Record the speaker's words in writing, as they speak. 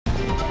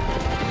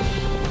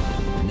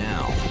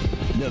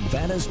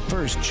Nevada's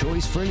first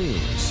choice for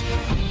news.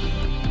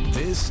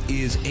 This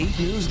is 8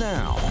 News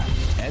Now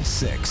at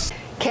 6.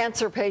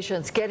 Cancer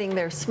patients getting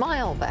their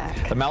smile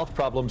back. The mouth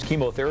problems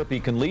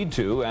chemotherapy can lead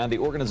to, and the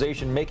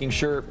organization making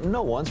sure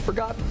no one's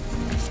forgotten.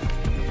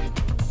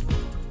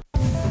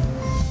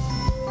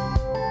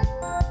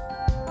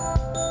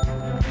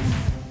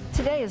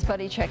 Today is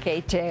Buddy Check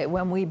 8 Day,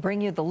 when we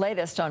bring you the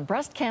latest on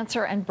breast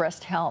cancer and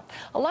breast health.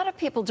 A lot of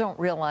people don't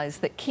realize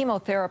that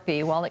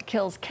chemotherapy, while it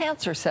kills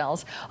cancer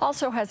cells,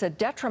 also has a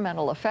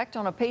detrimental effect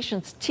on a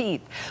patient's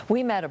teeth.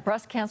 We met a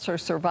breast cancer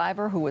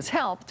survivor who was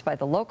helped by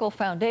the local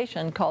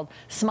foundation called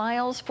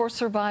Smiles for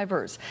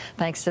Survivors.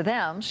 Thanks to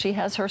them, she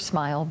has her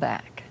smile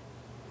back.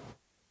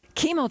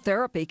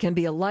 Chemotherapy can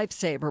be a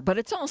lifesaver, but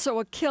it's also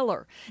a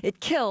killer. It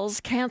kills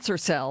cancer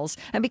cells,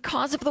 and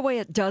because of the way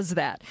it does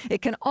that,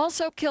 it can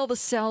also kill the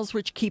cells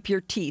which keep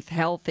your teeth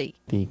healthy.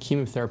 The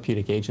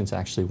chemotherapeutic agents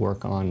actually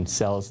work on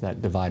cells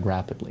that divide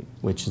rapidly,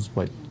 which is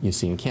what you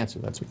see in cancer.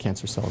 That's what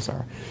cancer cells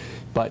are.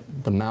 But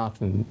the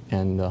mouth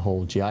and the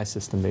whole GI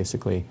system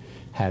basically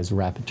has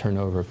rapid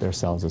turnover of their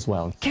cells as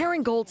well.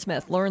 Karen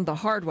Goldsmith learned the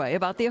hard way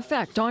about the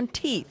effect on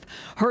teeth.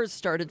 Hers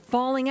started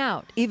falling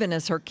out, even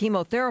as her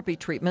chemotherapy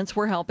treatments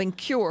were helping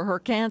cure her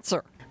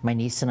cancer. My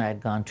niece and I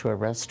had gone to a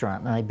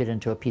restaurant, and I bit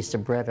into a piece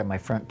of bread, and my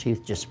front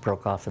tooth just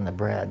broke off in the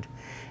bread.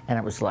 And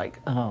it was like,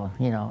 oh,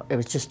 you know,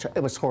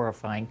 it was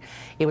horrifying.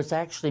 It was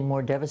actually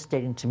more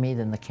devastating to me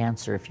than the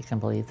cancer, if you can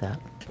believe that.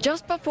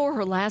 Just before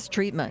her last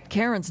treatment,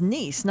 Karen's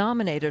niece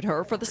nominated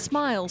her for the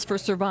Smiles for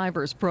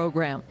Survivors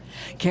program.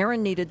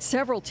 Karen needed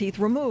several teeth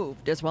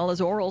removed, as well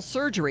as oral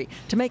surgery,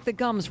 to make the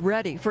gums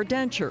ready for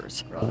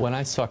dentures. When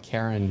I saw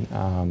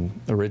Karen,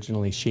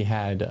 originally she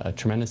had a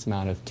tremendous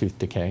amount of tooth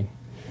decay.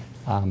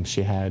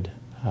 She had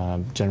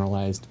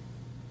generalized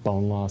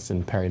bone loss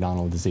and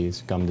periodontal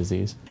disease, gum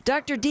disease.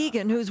 Dr.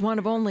 Degen, who's one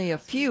of only a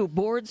few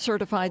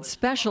board-certified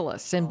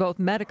specialists in both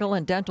medical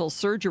and dental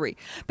surgery,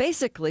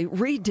 basically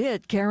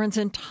redid Karen's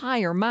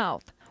entire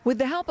mouth. With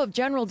the help of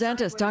general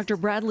dentist Dr.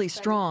 Bradley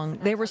Strong,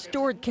 they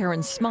restored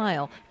Karen's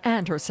smile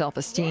and her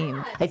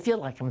self-esteem. I feel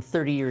like I'm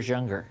 30 years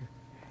younger,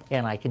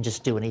 and I can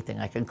just do anything.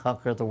 I can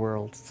conquer the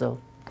world, so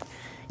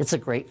it's a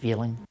great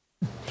feeling.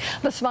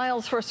 The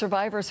Smiles for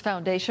Survivors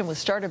Foundation was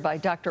started by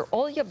Dr.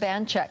 Olya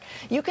Banchek.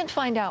 You can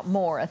find out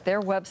more at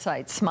their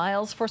website,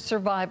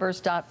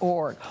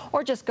 smilesforsurvivors.org,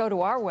 or just go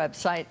to our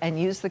website and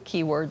use the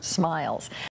keyword SMILES.